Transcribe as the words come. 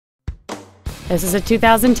This is a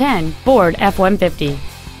 2010 Ford F-150.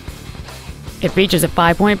 It features a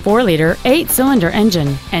 5.4-liter, 8-cylinder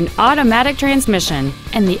engine, an automatic transmission,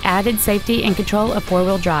 and the added safety and control of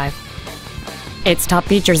four-wheel drive. Its top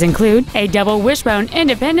features include a double wishbone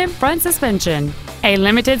independent front suspension, a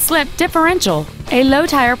limited slip differential, a low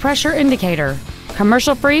tire pressure indicator,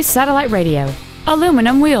 commercial-free satellite radio,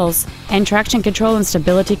 aluminum wheels, and traction control and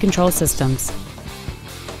stability control systems.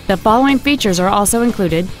 The following features are also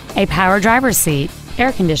included: a power driver's seat,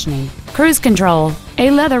 air conditioning, cruise control,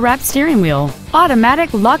 a leather-wrapped steering wheel,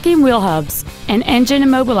 automatic locking wheel hubs, an engine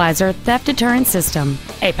immobilizer theft deterrent system,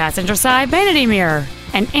 a passenger side vanity mirror,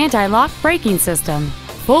 an anti-lock braking system,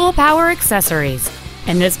 full power accessories,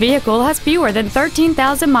 and this vehicle has fewer than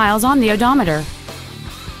 13,000 miles on the odometer.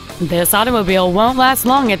 This automobile won't last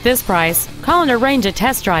long at this price. Call and arrange a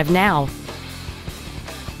test drive now.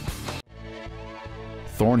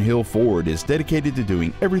 Thornhill Ford is dedicated to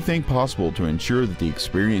doing everything possible to ensure that the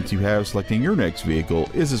experience you have selecting your next vehicle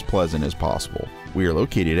is as pleasant as possible. We are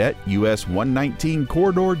located at US 119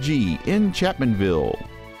 Corrider G in Chapmanville.